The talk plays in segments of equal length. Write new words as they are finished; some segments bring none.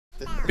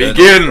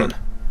Begin!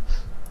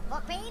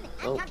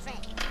 Oh.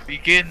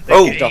 Begin the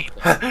Oh! game.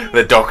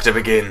 The doctor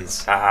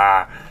begins.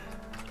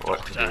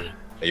 What to do?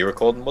 Are you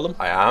recording, Willem?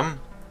 I am.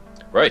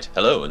 Right,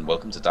 hello and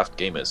welcome to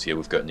DaftGam3rs. Here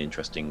we've got an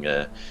interesting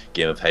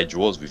game of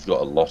Hedgewars. We've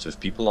got a lot of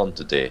people on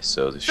today,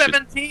 so this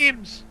 7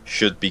 teams!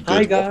 should be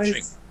Hi good watching.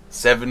 guys.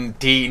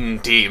 17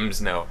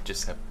 teams. No,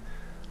 just 7.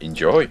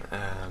 Enjoy.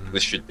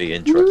 This should be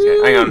interesting.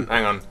 Okay,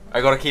 hang on. I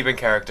gotta keep in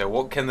character.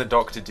 What can the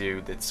doctor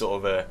do that's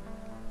sort of a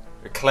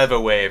clever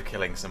way of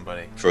killing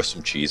somebody? Throw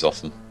some cheese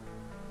off them.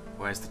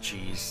 Where's the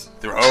cheese?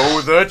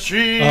 Throw the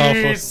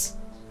cheese!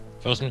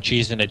 Throw some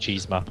cheese in a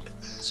cheese map.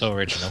 So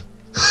original.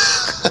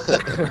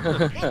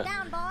 Get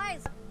down,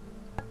 boys.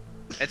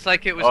 It's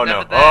like it was Oh,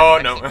 never no. there. Oh,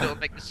 It no. It'll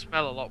make the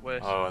smell a lot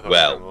worse. Oh, I thought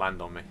Well. it was gonna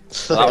land on me.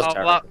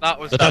 That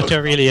was The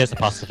doctor really is a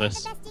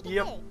pacifist.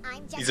 Yep.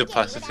 He's a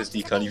pacifist,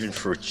 he can't even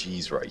throw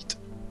cheese right.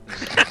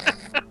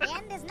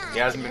 He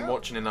hasn't been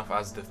watching enough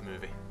Asdith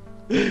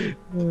movie.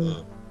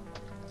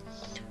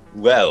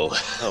 Well,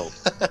 Oh.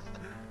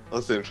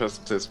 That's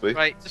interesting to speak.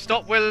 Right, to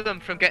stop Willem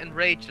from getting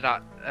raged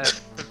at,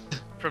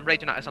 from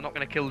raging at us, I'm not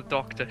going to kill the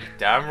doctor.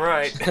 Damn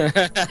right.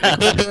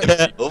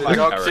 the The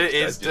doctor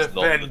is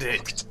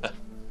defended.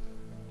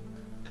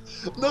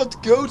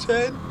 Not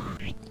Goten!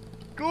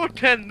 Go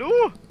 10,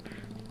 no!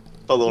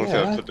 How long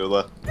Yeah. can I do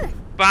that?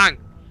 Bang!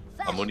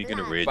 I'm only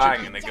gonna rage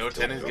Bang, at and the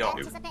Goten is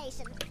gone.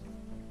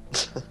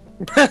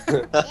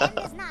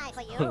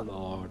 Oh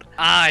lord.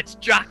 Ah, it's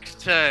Jack's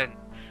turn.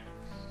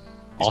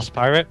 Horse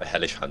pirate? a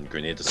hellish hand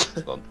grenade or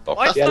something on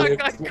Why is doctor. Yeah, that look.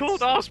 guy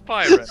called Arse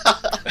Pirate?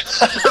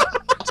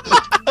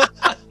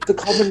 The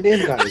common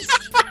name, guys.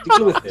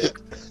 Deal with it.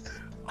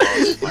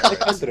 My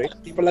country,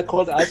 people are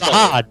called Alpha.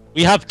 Sahan,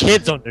 we have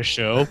kids on the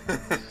show.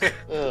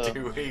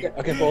 Do we?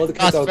 Okay, for all the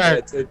kids That's out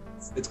there, fair.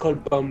 it's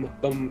called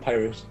Bum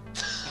Pirate.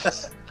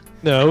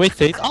 No, it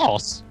says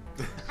arse.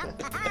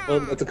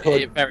 Well, it's a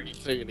code, very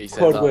clearly said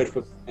code that. word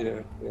for,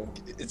 yeah.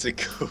 It's a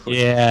code.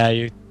 Yeah,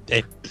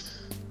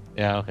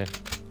 yeah, okay.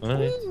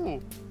 Alright.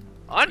 Ooh,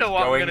 I know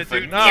what I'm Going going to for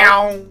do now.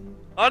 meow.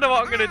 I know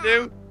what I'm going to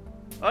do.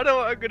 I know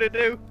what I'm going to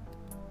do.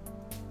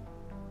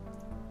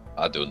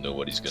 I don't know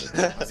what he's gonna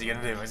do. What's he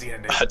gonna do? What's he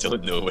gonna do? I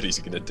don't know what he's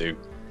gonna do.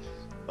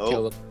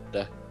 Kill Oh,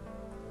 the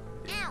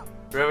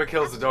Whoever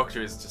kills the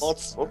doctor is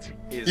just. what's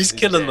He's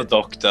killing the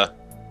doctor.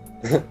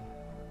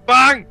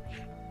 Bang!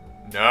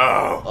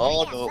 No.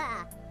 Oh no.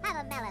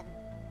 Have a melon.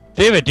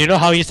 David, do you know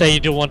how you say you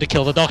don't want to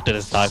kill the doctor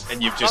this time?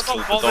 And you've just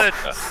I'm killed not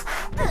the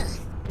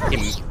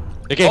doctor.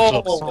 The game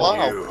Oh, flops.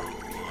 wow. You.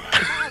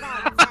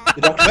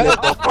 The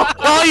doctor,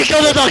 Oh, you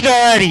killed the doctor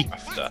already!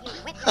 After.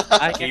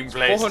 Team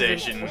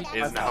PlayStation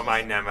is now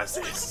my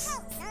nemesis.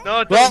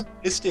 No, Well,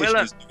 don't. This station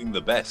Willem. is doing the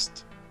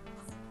best.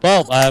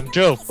 well,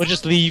 Joe, we'll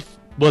just leave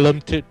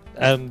Willem to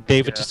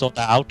David to sort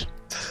that out.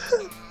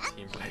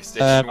 Team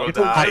PlayStation will You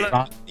don't die. have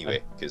that.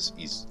 Anyway, because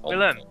he's on.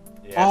 Willem.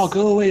 Yes. Oh,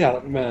 go away,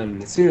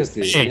 man.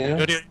 Seriously, Shit, yeah? you're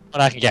the only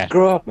one I can get.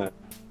 Grow up, man.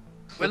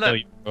 No, Willem,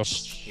 you-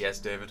 Yes,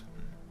 David.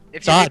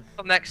 if you Sahan. wait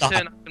till next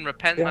turn, I can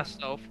repent Yeah.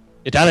 myself.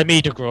 You're telling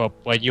me to grow up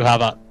when you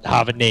have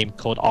a name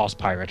called Arse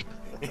Pirate.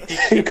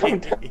 Calm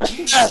down.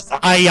 Yes,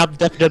 I am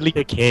definitely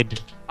a kid.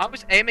 I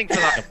was aiming for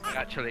that,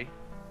 actually.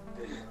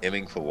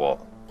 Aiming for what?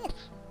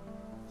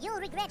 You'll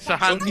regret So that.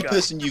 The Hans only guy.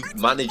 person you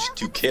managed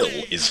to kill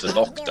is the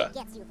doctor.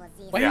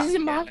 When Yeah. is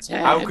it my turn?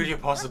 How could you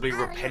possibly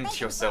repent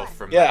yourself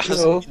from Yeah, it that?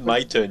 hasn't been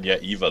my turn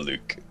yet either,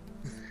 Luke.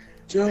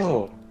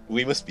 Joe.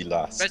 We must be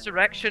last.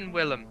 Resurrection,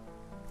 Willem.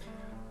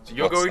 So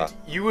you're What's going to,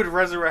 you would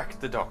resurrect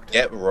the doctor.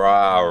 Get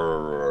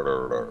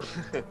rar.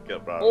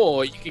 Get back.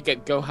 Or you could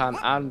get Gohan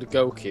and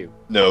Goku.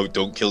 No,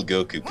 don't kill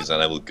Goku, because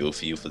then I will go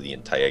for you for the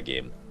entire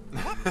game.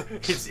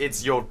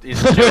 it's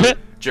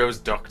Joe's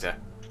doctor.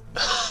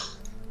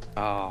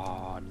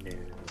 Oh no.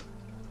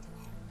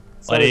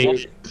 Buddy.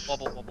 Sorry.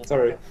 Wobble, wobble.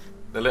 Sorry.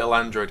 The little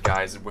android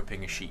guy is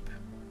whipping a sheep.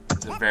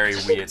 It's a very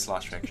weird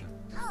slash fiction.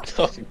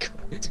 Oh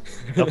god.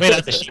 I mean,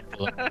 that's a sheep,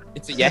 Willem.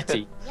 It's a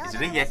Yeti. Is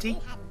it a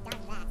Yeti?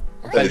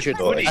 Adventure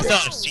Toy. That's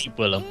not a sheep,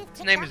 Willem.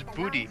 His name is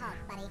Booty.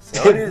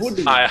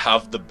 Woody. I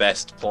have the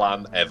best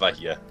plan ever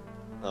here.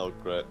 Oh,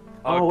 great.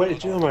 Oh, Oh, wait,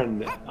 Joe,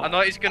 man. I know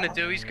what he's gonna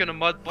do. He's gonna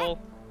mud ball.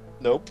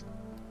 Nope.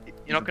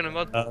 You're not gonna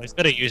mud. He's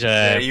gonna use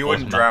Yeah, a. you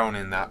wouldn't drown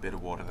in that bit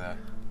of water there.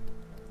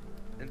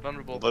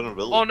 Invulnerable.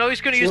 Vulnerable. Oh no, he's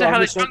gonna use Sure, a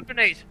hellish I'm hand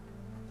grenade.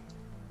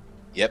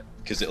 Yep,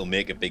 because it'll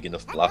make a big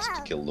enough blast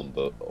to kill them,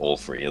 but all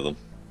three of them.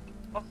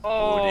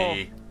 Oh.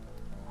 Woody.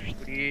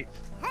 Booty.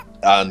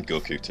 And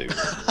Goku too.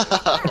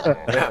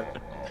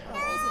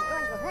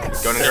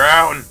 Gonna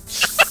drown!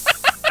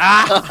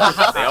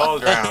 Ah! They all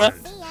drowned.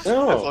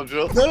 No.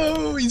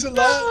 No, he's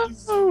alive!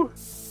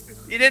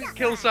 He didn't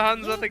kill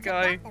Sahan's other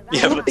guy.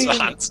 Yeah, but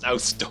Sahan's now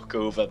stuck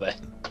over there.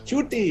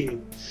 Shooty.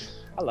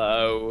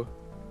 Hello.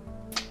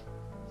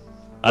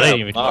 I don't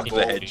even Mark know.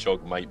 the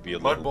Hedgehog might be a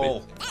Mud little ball.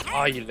 bit.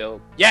 Oh, you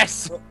little.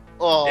 Yes!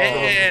 Oh.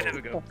 Yeah, there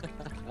we go.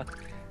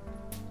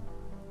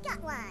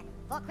 Got one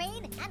for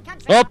Queen and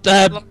country. Oh,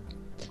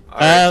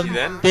 Alrighty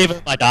then.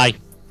 David might die.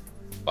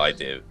 Bye,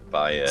 Dave.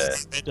 Bye,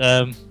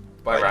 Um,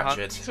 By Right,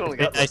 Ratchet. Totally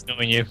bit got nice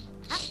knowing you.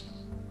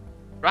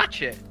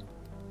 Ratchet.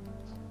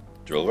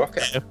 Drill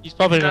rocket. He's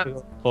probably Yeah. gonna go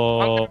I'm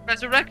for. gonna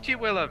resurrect you,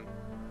 Willem.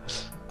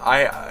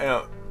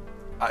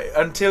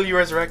 Until you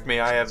resurrect me,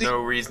 I have no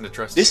reason to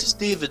trust This you. is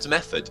David's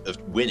method of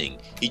winning.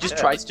 He just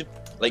Yeah. tries to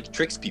like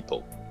tricks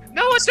people.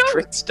 No, I He's a don't.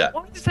 trickster.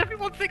 Why does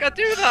everyone think I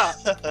do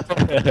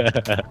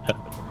that?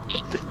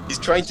 He's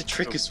trying to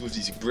trick us with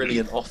these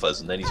brilliant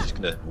offers, and then he's just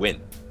gonna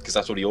win because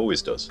that's what he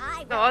always does.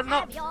 No, I'm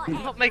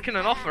not making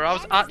an offer. That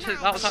was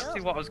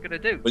actually what I was gonna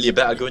do. Well, you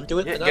better go and do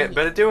it. Yeah, then.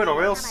 better do it,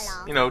 or else,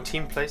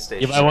 team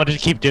PlayStation. You might want to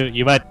keep doing.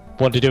 You might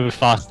want to do it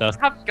faster.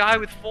 I have a guy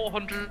with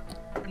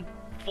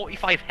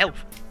 445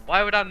 health.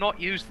 Why would I not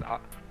use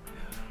that?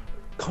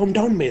 Calm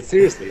down, mate.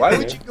 Seriously. Why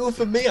would you go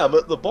for me? I'm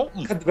at the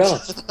bottom. Cut the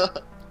belt.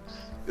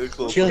 You're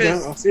close. Chill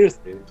down. Oh,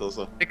 seriously.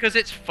 Closer. Because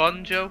it's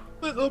fun, Joe.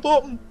 At the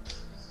bottom.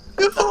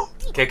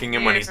 Kicking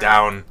him when he's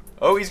down.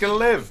 Oh, he's gonna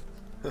live.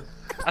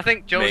 I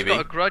think Joe's Maybe. got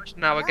a grudge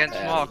now against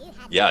Mark.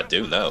 Yeah, I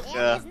do now.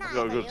 Yeah, I've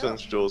got a good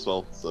chance Joe as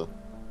well, so.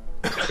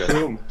 Okay.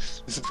 Boom.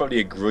 This is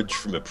probably a grudge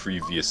from a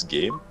previous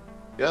game.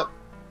 Yep,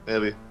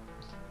 maybe.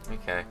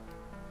 Okay.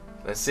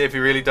 Let's see if he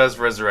really does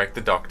resurrect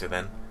the Doctor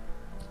then.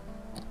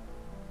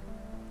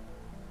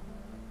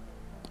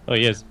 Oh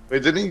yes.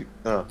 Wait, didn't he?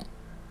 Oh.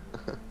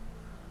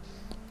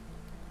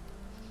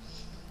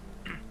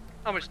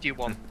 How much do you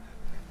want?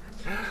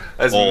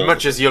 As Oh.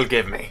 much as you'll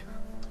give me.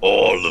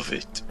 All of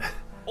it.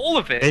 All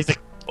of it?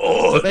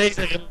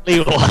 Basically,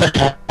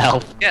 what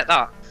health. Get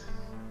that.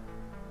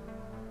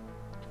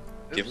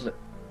 Give him it.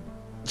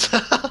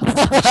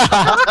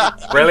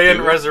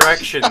 Brilliant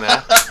resurrection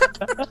there.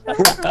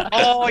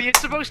 Oh, you're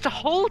supposed to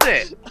hold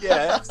it.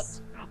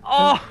 Yes.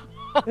 Oh,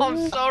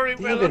 I'm sorry,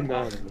 David, Willem.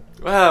 man.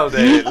 Well,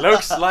 then, it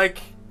looks like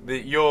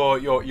your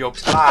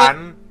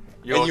plan,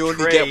 your And you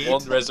only trade. get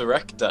one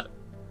resurrector.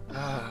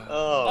 Oh.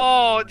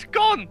 Oh, it's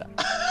gone.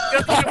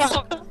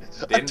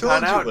 Didn't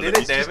pan out, did it,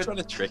 He's just David? trying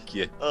to trick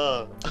you.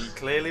 He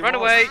clearly Run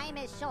was. away. Time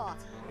is short.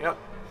 Yep.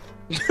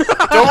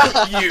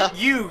 Don't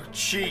you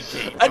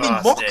cheeky And he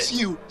bastard. mocks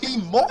you! He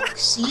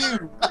mocks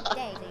you! Good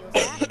day to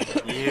you,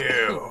 sir.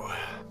 You.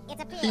 It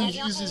appears He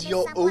your uses aid your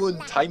is somewhat own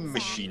lacking, time sir.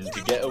 machine You to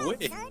have get no away.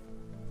 concern?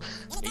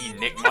 He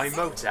nicked my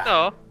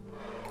motor.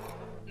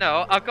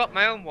 No, I've got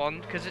my own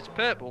one because it's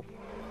purple.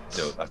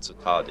 No, that's a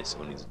TARDIS,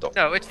 only the Doctor.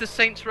 No, it's the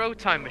Saints Row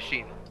time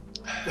machine.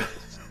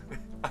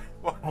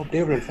 Oh,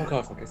 David, fuck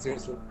off. Okay,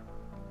 seriously.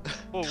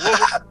 Whoa,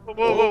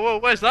 whoa,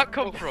 where's that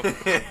come from?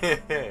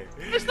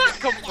 Where's that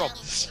come from?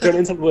 Don't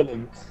insult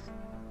Willem.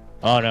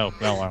 Oh no,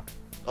 no.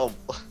 Oh.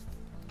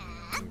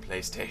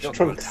 PlayStation.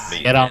 Trunks.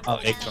 Me. Get out,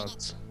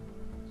 electrons.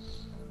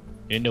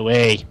 You're in the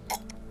way.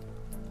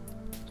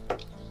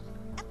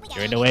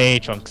 You're in the way,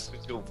 Trunks.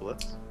 Who's going for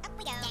this?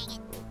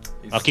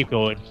 He's I'll keep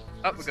going.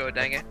 Up we go,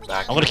 dang it.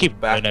 backing I'm gonna keep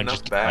up, going backing and up,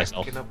 just keep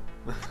myself. backing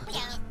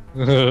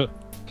up.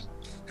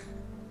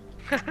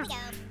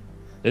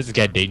 This is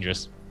getting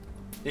dangerous.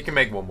 You can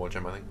make one more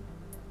jump, I think.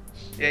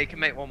 Yeah, you can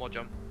make one more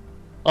jump.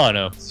 Oh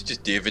no. It's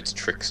just David's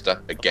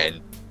trickster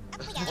again.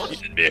 He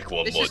didn't make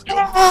one This more is-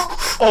 jump.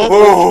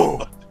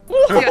 Oh!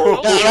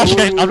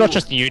 I'm not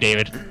trusting you,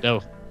 David.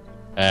 No.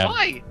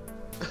 Why?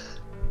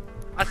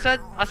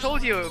 I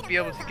told you I would be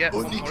able to get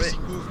one Only more because in.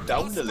 he moved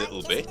down a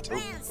little bit.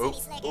 Oh!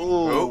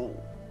 Oh.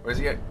 Where's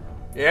he at?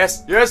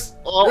 Yes! Yes!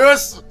 Oh.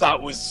 Yes!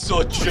 That was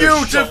such a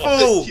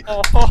Beautiful!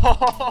 shot.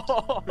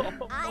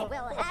 I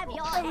will have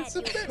your head, was the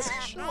you best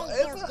sir. shot I will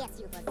ever. get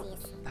you for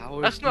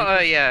this. That's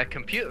not a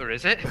computer,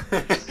 is it?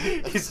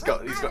 he's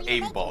got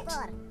aimbot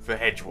for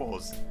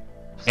Hedgewars.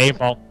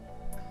 Aimbot.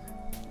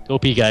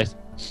 OP, guys.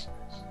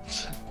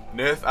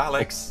 Nerf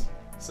Alex.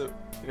 So,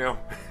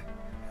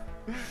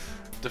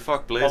 the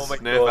fuck Blizz, Oh my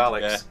nerf God,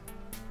 Alex. yeah.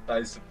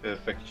 That is the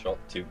perfect shot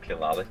to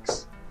kill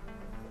Alex.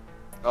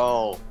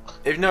 Oh.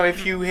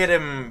 If you hit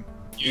him,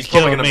 You he's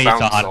kill probably gonna me,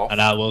 bounce Sahan, off. and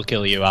I will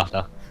kill you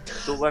after.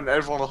 So then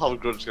everyone will have a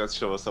grudge against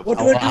each other. So What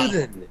do I do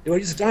then? Do I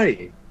just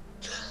die?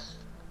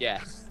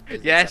 Yes.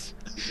 Yes.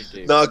 You should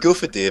do. No, go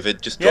for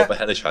David. Just drop a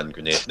hellish hand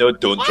grenade. No,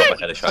 don't Why? drop a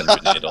hellish hand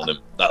grenade on him.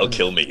 That'll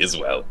kill me as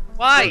well.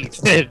 Why? Do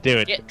it.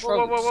 Get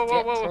Whoa, Trunks. whoa, whoa, whoa,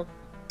 Get whoa. Trunks.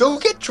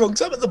 Don't get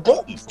Trunks. I'm at the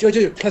bottom.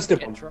 Jojo, cluster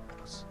Get bomb.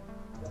 Trunks.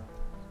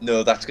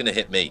 No, that's gonna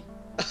hit me.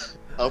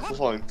 Alpha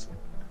point.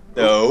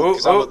 No,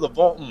 because oh. I'm at the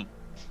bottom.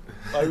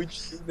 Why would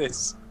you do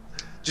this?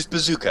 Just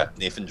bazooka,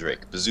 Nathan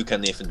Drake. Bazooka,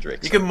 Nathan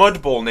Drake. You can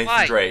mudball Nathan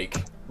Why? Drake.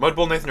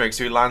 Mudball Nathan Drake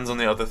so he lands on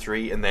the other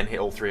three and then hit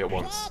all three at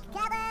once.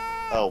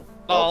 Oh.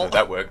 Oh.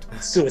 That worked.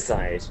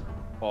 Suicide.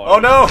 Oh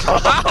no!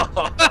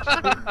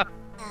 Oh.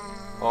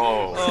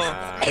 Oh.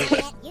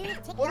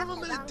 What am I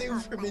gonna do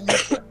for me?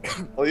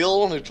 Well, you're the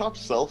one who trapped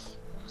yourself.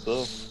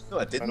 So. No,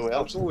 I didn't. Anyway,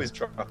 I was always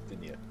trapped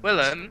in here.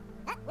 Willem,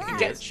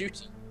 Get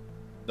shooting.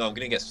 No, I'm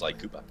gonna get Sly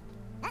Cooper.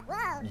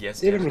 Yes.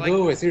 David, David. will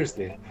go away,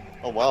 seriously.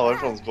 Oh wow,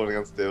 everyone's going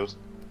against David.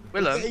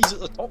 Willem, Yeah, he's at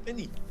the top, isn't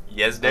he?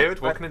 Yes,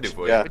 David. What can I do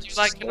for you? Yeah. would you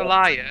like an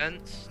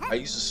alliance? I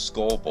use a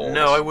scoreboard.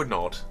 No, I would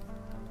not.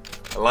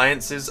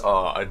 Alliances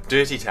are a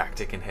dirty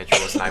tactic in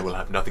Hedgewars, and I will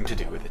have nothing to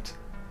do with it.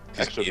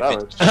 Extra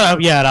David-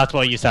 damage. Yeah, that's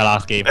what you said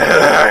last game.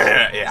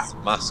 Yeah.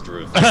 Master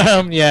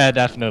of. Yeah,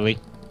 definitely.